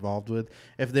supposedly involved with,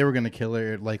 if they were going to kill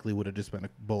her, it likely would have just been a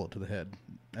bullet to the head.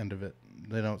 End of it.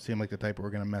 They don't seem like the type who are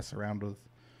going to mess around with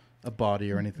a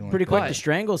body or anything Pretty like quick that. to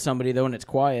strangle somebody, though, and it's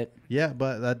quiet. Yeah,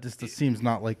 but that just seems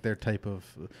not like their type of...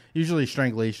 Usually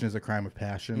strangulation is a crime of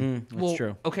passion. That's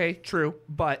true. Okay, true.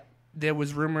 But there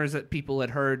was rumors that people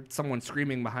had heard someone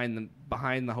screaming behind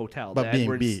the hotel. But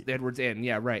being beat. The Edwards Inn.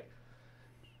 Yeah, right.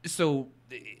 So...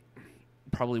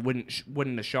 probably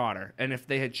wouldn't have shot her, and if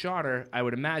they had shot her, I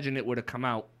would imagine it would have come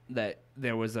out that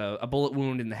there was a bullet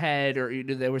wound in the head, or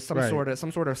there was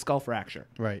some sort of skull fracture.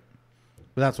 Right.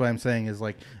 But that's what I'm saying is,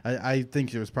 like, I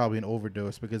think it was probably an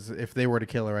overdose, because if they were to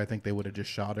kill her, I think they would have just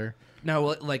shot her.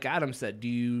 Now, like Adam said, do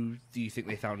you think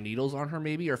they found needles on her,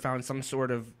 maybe, or found some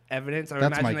sort of evidence? I would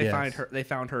That's my imagine guess. they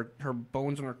found her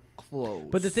bones on her clothes.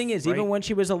 But the thing is, right? even when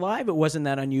she was alive, it wasn't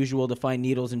that unusual to find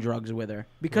needles and drugs with her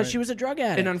because Right. she was a drug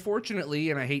addict. And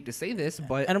unfortunately, and I hate to say this,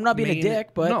 but And I'm not being a dick,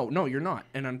 but- no, you're not.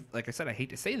 And like I said, I hate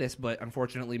to say this, but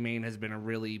unfortunately, Maine has been a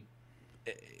really.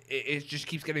 It just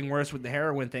keeps getting worse with the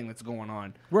heroin thing that's going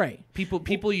on. Right.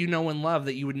 People you know and love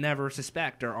that you would never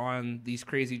suspect are on these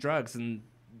crazy drugs, and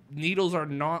needles are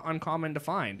not uncommon to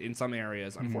find in some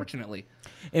areas, unfortunately.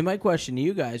 And my question to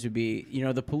you guys would be,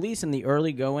 the police in the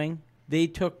early going, they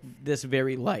took this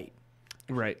very light.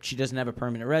 Right. She doesn't have a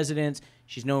permanent residence.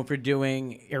 She's known for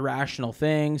doing irrational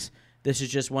things. This is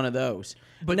just one of those.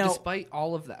 But now, despite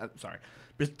all of that,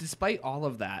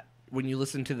 when you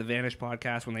listen to the Vanish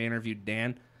podcast, when they interviewed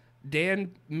Dan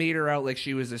made her out like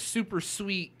she was a super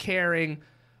sweet, caring,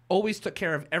 always took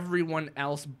care of everyone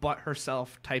else but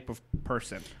herself type of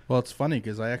person. Well, it's funny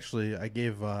because I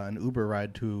gave an Uber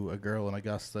ride to a girl in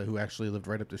Augusta who actually lived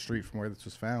right up the street from where this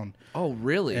was found. Oh,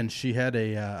 really? And she had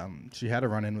a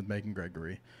run-in with Megan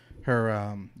Gregory. Her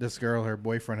her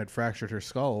boyfriend had fractured her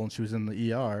skull, and she was in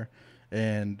the ER.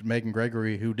 And Megan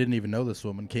Gregory, who didn't even know this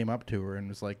woman, came up to her and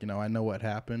was like, I know what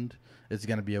happened. It's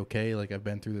going to be okay. Like, I've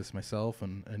been through this myself,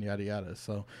 and yada, yada.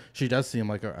 So she does seem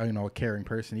like a caring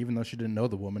person. Even though she didn't know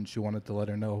the woman, she wanted to let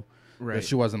her know that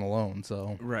she wasn't alone.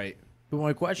 So right. But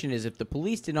my question is, if the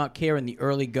police did not care in the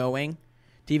early going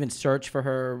to even search for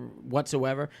her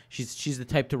whatsoever, she's the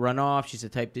type to run off, she's the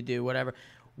type to do whatever,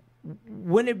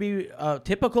 wouldn't it be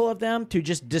typical of them to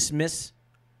just dismiss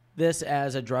this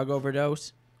as a drug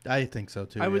overdose? I think so,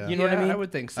 too. I would, yeah. You know what I mean? I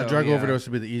would think so. A drug yeah. overdose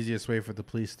would be the easiest way for the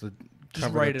police to Just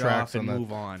cover write the it tracks off and on the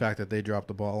move on. fact that they dropped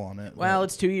the ball on it. Well,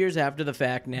 it's 2 years after the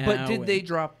fact now. But did they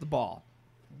drop the ball?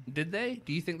 Did they?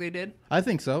 Do you think they did? I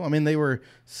think so. I mean, they were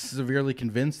severely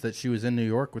convinced that she was in New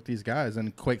York with these guys,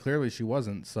 and quite clearly she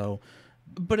wasn't. So,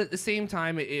 but at the same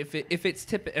time, if it's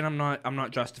and I'm not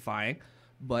justifying,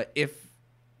 but if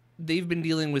they've been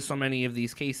dealing with so many of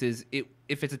these cases,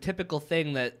 if it's a typical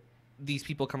thing that these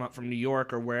people come up from New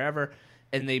York or wherever,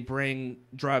 and they bring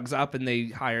drugs up and they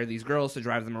hire these girls to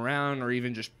drive them around, or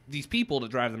even just these people to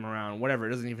drive them around, whatever.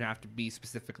 It doesn't even have to be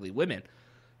specifically women.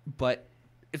 But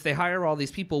if they hire all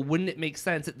these people, wouldn't it make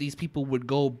sense that these people would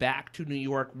go back to New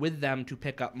York with them to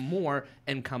pick up more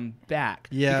and come back?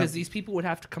 Yeah. Because these people would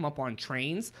have to come up on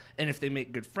trains, and if they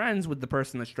make good friends with the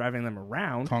person that's driving them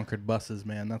around... Conquered buses,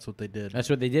 man. That's what they did. That's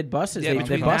what they did. Buses. Yeah, they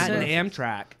between busted. that and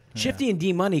Amtrak. Shifty and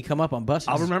D Money come up on buses.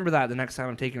 I'll remember that the next time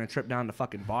I'm taking a trip down to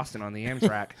fucking Boston on the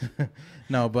Amtrak.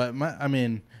 No, but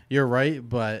you're right.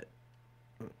 But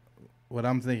what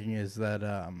I'm thinking is that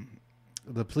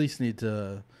the police need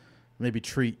to maybe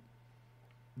treat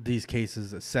these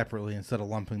cases separately instead of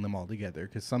lumping them all together.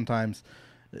 Because sometimes,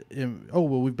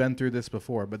 we've been through this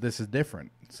before, but this is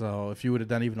different. So if you would have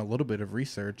done even a little bit of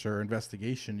research or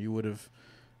investigation, you would have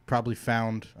probably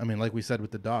found, like we said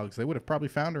with the dogs, they would have probably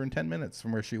found her in 10 minutes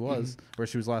from where she was, where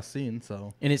she was last seen.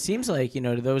 So, and it seems like,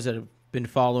 to those that have been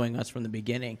following us from the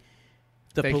beginning.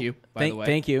 Thank you, by the way.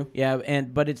 Thank you. Yeah,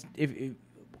 but it's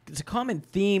a common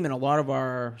theme in a lot of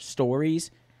our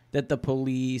stories that the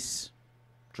police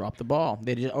drop the ball.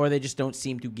 They just don't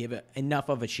seem to give it enough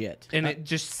of a shit. And it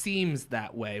just seems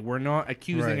that way. We're not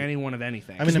accusing anyone of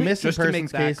anything. a missing Just to make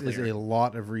persons that case clear. is a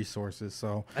lot of resources.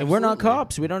 So, And we're not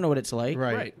cops. We don't know what it's like.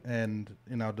 right. And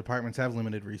departments have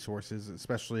limited resources,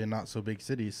 especially in not so big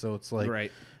cities. So it's like,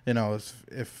 Right.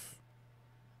 if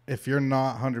if you're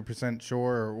not 100%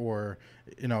 sure, or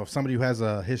if somebody who has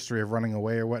a history of running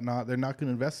away or whatnot, they're not going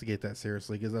to investigate that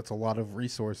seriously, because that's a lot of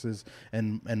resources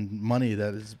and money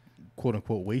that is quote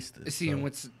unquote wasted. See, and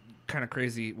what's kind of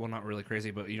crazy, well, not really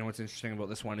crazy, but what's interesting about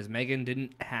this one is Megan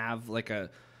didn't have like a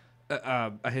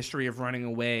history of running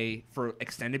away for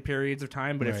extended periods of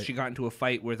time, but if she got into a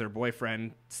fight with her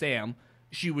boyfriend Sam,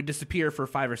 she would disappear for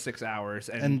 5 or 6 hours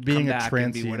and being come back a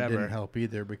transient and be whatever. didn't help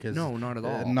either, because no, not at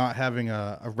all. Not having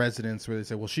a residence where they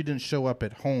say, well, she didn't show up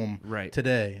at home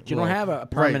today. You don't have a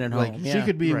permanent home. Like, she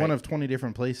could be in one of 20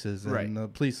 different places, and Right. the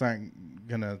police aren't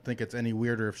gonna think it's any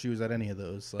weirder if she was at any of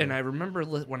those. So. And I remember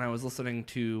when I was listening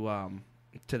to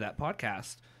that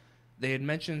podcast, they had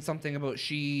mentioned something about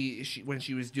she when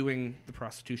she was doing the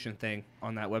prostitution thing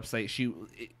on that website.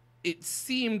 It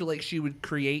seemed like she would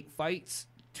create fights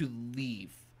to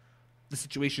leave the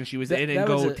situation she was in and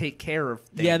go take care of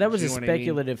things. Yeah, that was a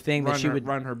speculative thing that she would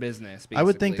run her business. Basically. I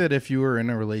would think that if you were in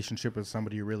a relationship with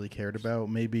somebody you really cared about,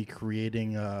 maybe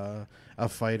creating a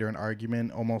fight or an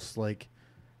argument almost like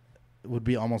would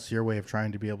be almost your way of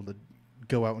trying to be able to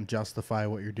go out and justify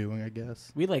what you're doing, I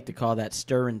guess. We like to call that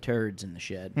stirring turds in the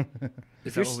shed.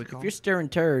 Is that what we call if you're stirring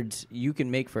turds, you can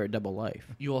make for a double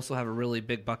life. You also have a really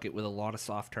big bucket with a lot of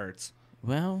soft turds.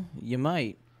 Well, you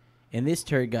might. And this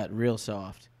turd got real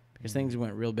soft because things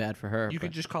went real bad for her. You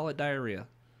could just call it diarrhea.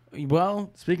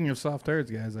 Well, speaking of soft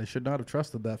turds, guys, I should not have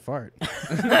trusted that fart.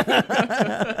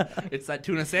 It's that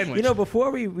tuna sandwich. Before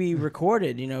we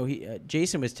recorded,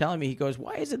 Jason was telling me, he goes,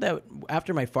 why is it that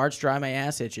after my farts dry, my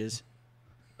ass itches?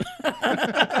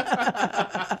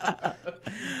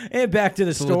 And back to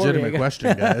the story. It's a legitimate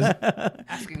question, guys.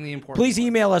 Asking the important. Please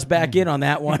email us back in on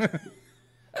that one.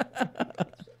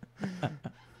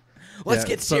 Let's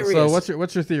get serious. So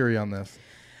what's your theory on this?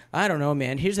 I don't know,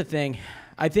 man. Here's the thing.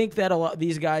 I think that a lot of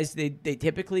these guys, they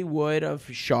typically would have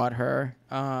shot her.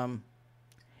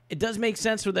 It does make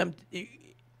sense for them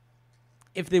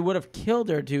if they would have killed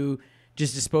her to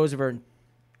just dispose of her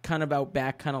kind of out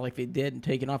back, kind of like they did, and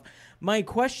taken off. My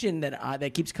question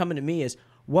that keeps coming to me is,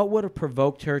 what would have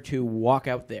provoked her to walk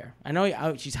out there? I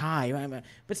know she's high,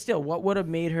 but still, what would have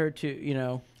made her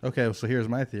to, Okay, so here's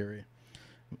my theory.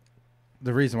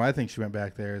 The reason why I think she went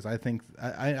back there is I think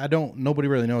nobody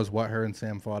really knows what her and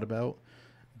Sam fought about,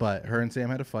 but her and Sam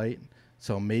had a fight,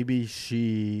 so maybe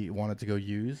she wanted to go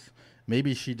use.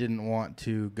 Maybe she didn't want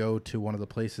to go to one of the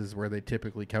places where they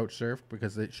typically couch surf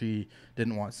because she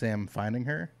didn't want Sam finding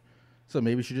her. So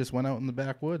maybe she just went out in the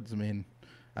backwoods. I mean,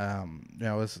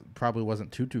 it probably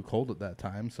wasn't too cold at that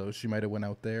time, so she might have went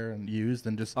out there and used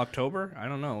and just October. I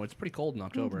don't know. It's pretty cold in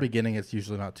October. At the beginning, it's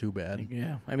usually not too bad.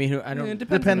 Yeah, I mean, I don't. Yeah,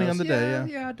 depending on the day.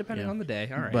 Yeah, depending on the day.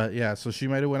 All right. But yeah, so she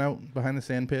might have went out behind the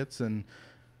sand pits and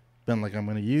been like, I'm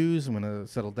going to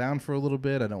settle down for a little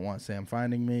bit. I don't want Sam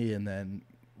finding me, and then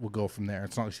we'll go from there.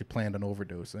 It's not like she planned on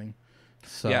overdosing.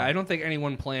 So, yeah, I don't think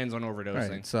anyone plans on overdosing.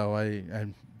 Right, so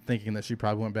I'm thinking that she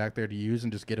probably went back there to use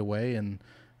and just get away, and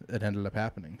it ended up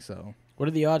happening. So what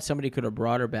are the odds somebody could have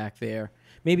brought her back there?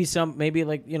 Maybe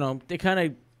they kind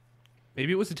of.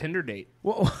 Maybe it was a Tinder date.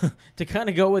 Well, to kind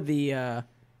of go with the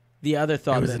other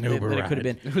thought that it could have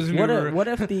been. It was an what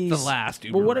if these the last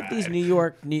Uber Well, what if ride.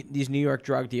 these New York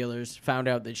drug dealers found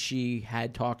out that she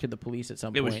had talked to the police at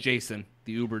some point? It was Jason,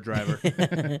 the Uber driver.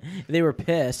 They were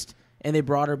pissed, and they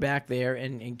brought her back there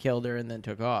and killed her and then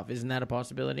took off. Isn't that a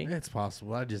possibility? it's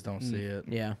possible. I just don't see it.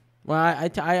 Yeah. Well,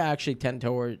 I actually tend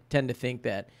to think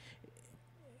that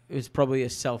it was probably a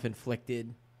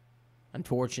self-inflicted,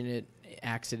 unfortunate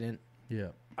accident. Yeah.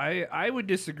 I would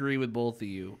disagree with both of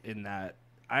you in that.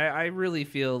 I really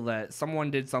feel that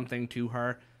someone did something to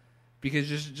her, because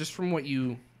just from what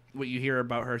you hear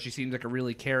about her, she seems like a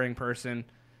really caring person,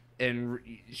 and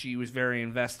she was very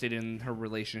invested in her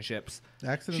relationships.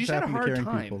 Accidents She's had a happen to hard caring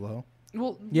time. people, though.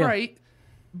 Well, Yeah. right,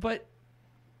 but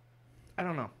I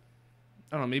don't know.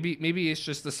 Maybe it's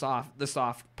just the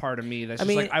soft part of me that's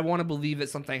like, I want to believe that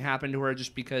something happened to her,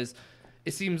 just because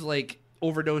it seems like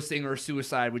overdosing or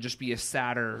suicide would just be a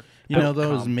sadder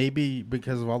outcome. Maybe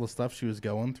because of all the stuff she was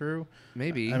going through.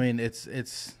 Maybe. I mean,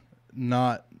 it's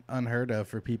not unheard of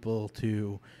for people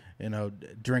to,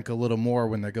 drink a little more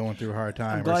when they're going through a hard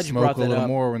time, or smoke a little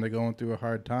more when they're going through a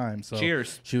hard time. So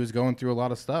cheers. She was going through a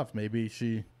lot of stuff. Maybe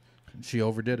she She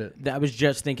overdid it. I was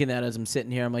just thinking that as I'm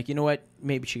sitting here. I'm like, you know what?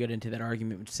 Maybe she got into that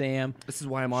argument with Sam. This is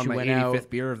why I'm on She my went 85th out.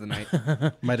 beer of the night.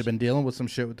 Might have been dealing with some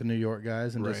shit with the New York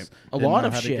guys and Right. just A didn't lot know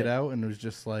of how shit. to get out, and it was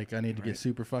just like, I need to get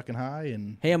super fucking high.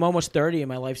 And Hey, I'm almost 30 and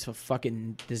my life's a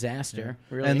fucking disaster.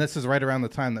 Really. and this is right around the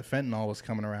time that fentanyl was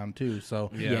coming around too. So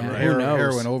Yeah, Yeah, right. who knows?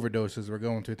 heroin overdoses were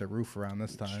going through the roof around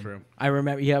this time. It's true. I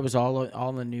remember, yeah, it was all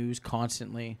in the news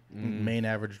constantly. Maine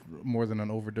averaged more than an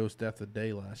overdose death a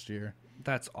day last year.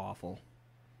 That's awful.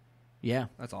 Yeah.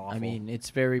 That's awful. I mean, it's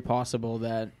very possible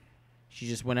that she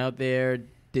just went out there,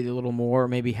 did a little more,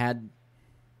 maybe had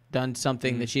done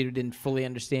something that she didn't fully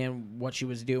understand what she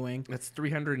was doing. that's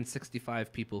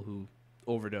 365 people who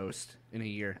overdosed in a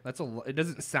year. That's it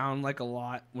doesn't sound like a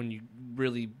lot when you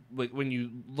really when you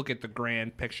look at the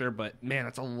grand picture, but man,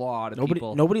 that's a lot of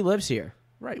people. Nobody lives here.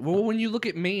 Right. Well, when you look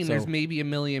at Maine, So- there's maybe 1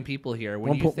 million people here.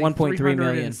 When 1.3 million.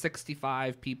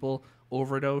 365 people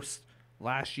overdosed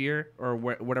last year or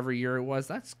whatever year it was,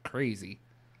 that's crazy.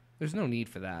 There's no need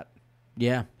for that.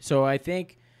 Yeah. So I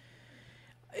think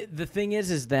the thing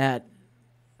is that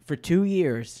for 2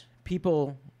 years,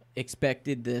 people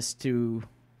expected this to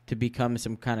become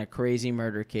some kind of crazy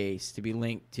murder case, to be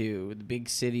linked to the big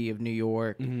city of New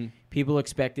York. People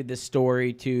expected this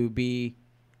story to be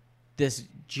this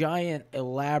giant,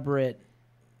 elaborate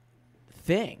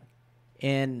thing.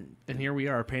 And here we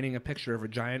are painting a picture of a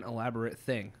giant elaborate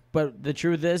thing. but the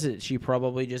truth is that she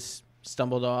probably just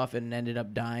stumbled off and ended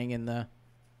up dying in the...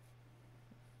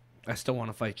 I still want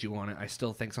to fight you on it. I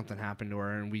still think something happened to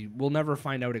her, and we will never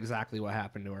find out exactly what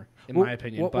happened to her, in my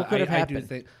opinion. what But could have I do happened?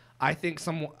 think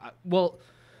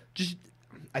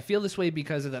I feel this way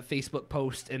because of that Facebook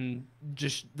post and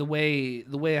just the way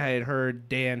I had heard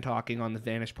Dan talking on the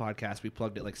Vanish podcast. We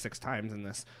plugged it like 6 times in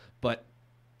this, but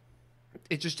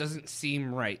it just doesn't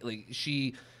seem right. Like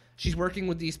she's working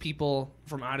with these people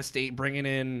from out of state, bringing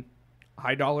in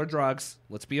high dollar drugs.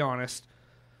 Let's be honest.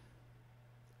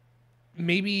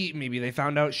 Maybe they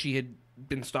found out she had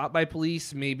been stopped by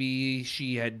police. Maybe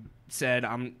she had said,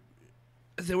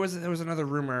 There was another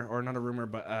rumor,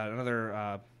 but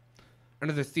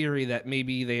another theory that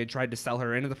maybe they had tried to sell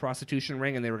her into the prostitution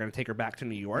ring and they were going to take her back to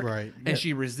New York, Right. and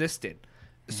she resisted.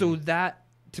 So that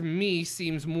to me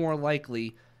seems more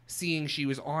likely, seeing she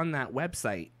was on that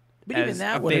website. But as even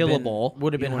that available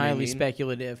would have been you know what I highly mean?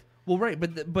 speculative. Well, right,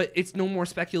 but it's no more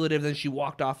speculative than she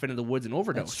walked off into the woods and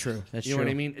overdosed. That's true. That's you know true.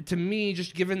 what I mean? To me,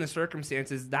 just given the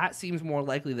circumstances, that seems more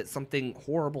likely that something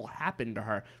horrible happened to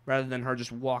her rather than her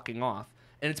just walking off.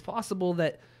 And it's possible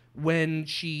that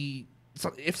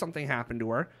if something happened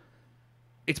to her,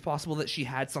 it's possible that she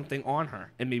had something on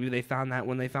her, and maybe they found that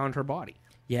when they found her body,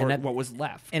 Yeah, or and what was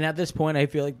left. And at this point, I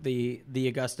feel like the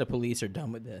Augusta police are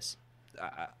done with this.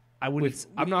 I wouldn't.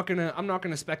 I'm not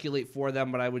gonna speculate for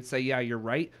them, but I would say, yeah, you're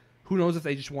right. Who knows if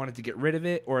they just wanted to get rid of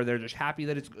it or they're just happy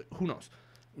that it's good. Who knows?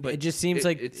 But It just seems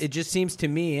it just seems to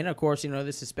me, and of course,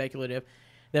 this is speculative,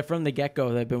 that from the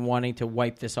get-go they've been wanting to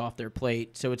wipe this off their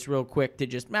plate. So it's real quick to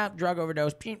just drug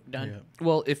overdose, done. Yeah.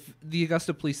 Well, if the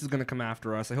Augusta police is going to come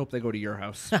after us, I hope they go to your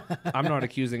house. I'm not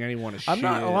accusing anyone of shit. I'm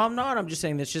not. Well, I'm not. I'm just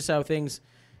saying that's just how things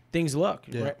look,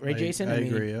 Yeah, right, Jason? I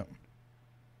mean, agree. Yeah.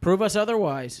 Prove us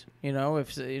otherwise.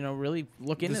 If really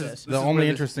look into this. The only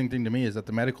interesting thing to me is that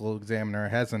the medical examiner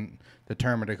hasn't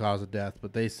determined a cause of death,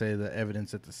 but they say the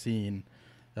evidence at the scene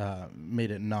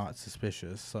made it not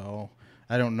suspicious. So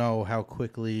I don't know how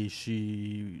quickly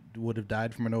she would have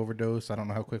died from an overdose. I don't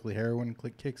know how quickly heroin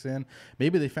kicks in.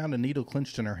 Maybe they found a needle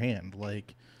clinched in her hand.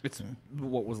 It's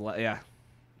what was yeah,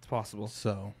 it's possible.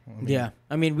 So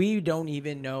I mean, we don't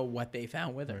even know what they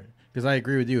found with her. Because I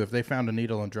agree with you. If they found a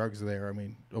needle and drugs there, I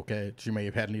mean, okay, she may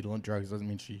have had needle and drugs. Doesn't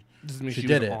mean she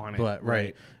did was it. on it. But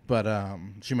right. But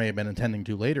she may have been intending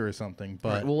to later or something. But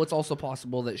Right. Well, it's also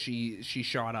possible that she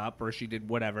shot up or she did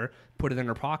whatever, put it in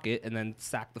her pocket, and then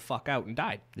sacked the fuck out and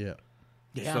died. yeah.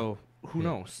 Yeah. So who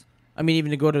knows? I mean,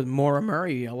 even to go to Maura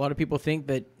Murray, a lot of people think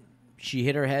that she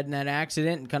hit her head in that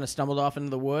accident and kind of stumbled off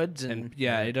into the woods. And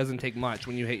yeah, it doesn't take much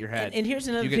when you hit your head. And here's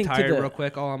another you thing get to tired the- real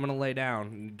quick. Oh, I'm gonna lay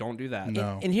down. Don't do that.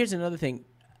 No. And here's another thing.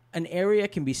 An area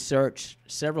can be searched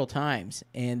several times,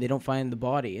 and they don't find the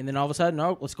body. And then all of a sudden,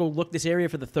 let's go look this area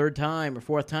for the 3rd time or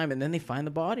 4th time, and then they find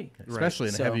the body. Especially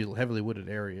in So- a heavily wooded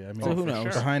area. I mean, So who knows?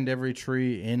 sure. behind every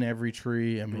tree, in every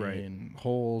tree. I mean, Right.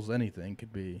 holes, anything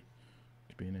could be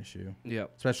an issue.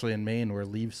 Yep. Especially in Maine, where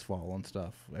leaves fall and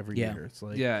stuff every Yeah. year. It's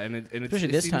like Yeah, and it's Especially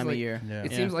it this seems time like, of year. Yeah.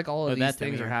 It Yeah. seems like all Or of that these time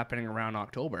of things are year. happening around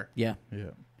October. Yeah.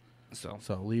 So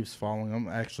So leaves falling. I'm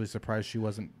actually surprised she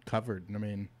wasn't covered. I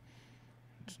mean,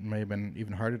 It may have been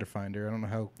even harder to find her. I don't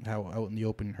know how out in the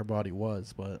open her body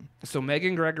was, but So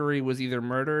Megan Gregory was either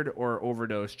murdered or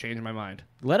overdosed. Changed my mind.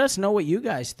 Let us know what you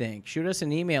guys think. Shoot us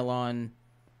an email on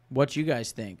what you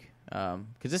guys think, because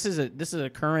this is a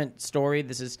current story.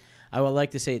 I would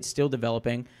like to say it's still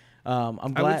developing. I'm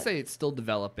glad. I would say it's still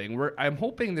developing. I'm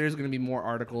hoping there's going to be more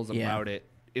articles about it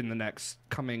in the next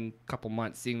coming couple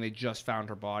months, seeing they just found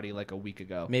her body like a week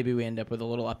ago. Maybe we end up with a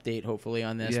little update, hopefully,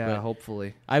 on this. Yeah, but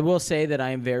hopefully. I will say that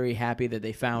I am very happy that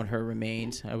they found her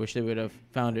remains. I wish they would have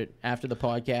found it after the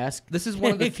podcast. This is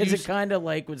one of the few... Because it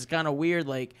was kind of weird,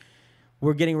 like,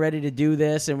 we're getting ready to do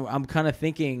this, and I'm kind of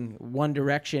thinking one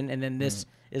direction, and then this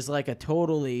is like a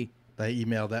totally... I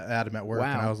emailed Adam at work,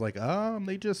 and I was like,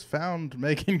 they just found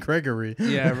Megan Gregory.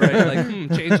 Yeah, right. Like,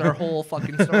 changed our whole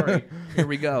fucking story. Here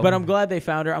we go. But I'm glad they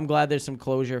found her. I'm glad there's some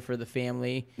closure for the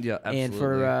family. Yeah, absolutely. And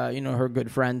for, her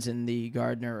good friends in the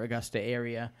Gardner, Augusta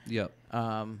area. Yep.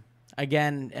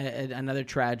 Again, another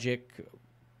tragic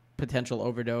potential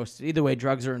overdose. Either way,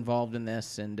 drugs are involved in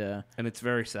this. And it's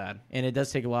very sad. And it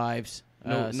does take lives.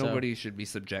 Nobody should be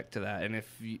subject to that. And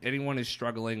if anyone is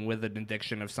struggling with an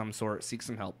addiction of some sort, seek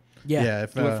some help. Yeah.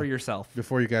 Do it for yourself.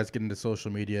 Before you guys get into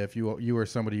social media, if you or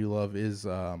somebody you love is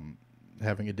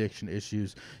having addiction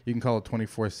issues, you can call a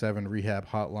 24/7 rehab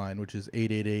hotline, which is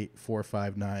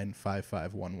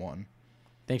 888-459-5511.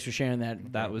 Thanks for sharing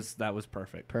that. That was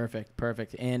perfect.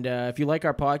 Perfect. And if you like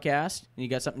our podcast and you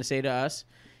got something to say to us,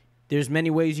 there's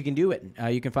many ways you can do it.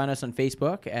 You can find us on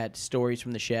Facebook at Stories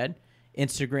from the Shed,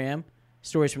 Instagram,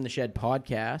 Stories from the Shed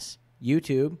Podcast,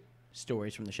 YouTube,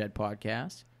 Stories from the Shed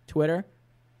Podcast, Twitter,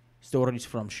 Stories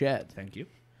from Shed. Thank you.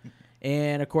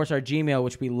 And, of course, our Gmail,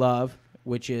 which we love,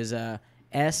 which is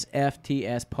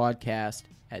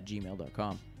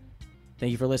sftspodcast@gmail.com.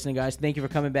 Thank you for listening, guys. Thank you for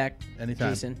coming back,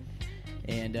 anytime, Jason.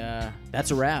 And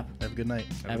that's a wrap. Have a good night.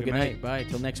 Have a good night. Bye.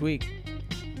 Till next week.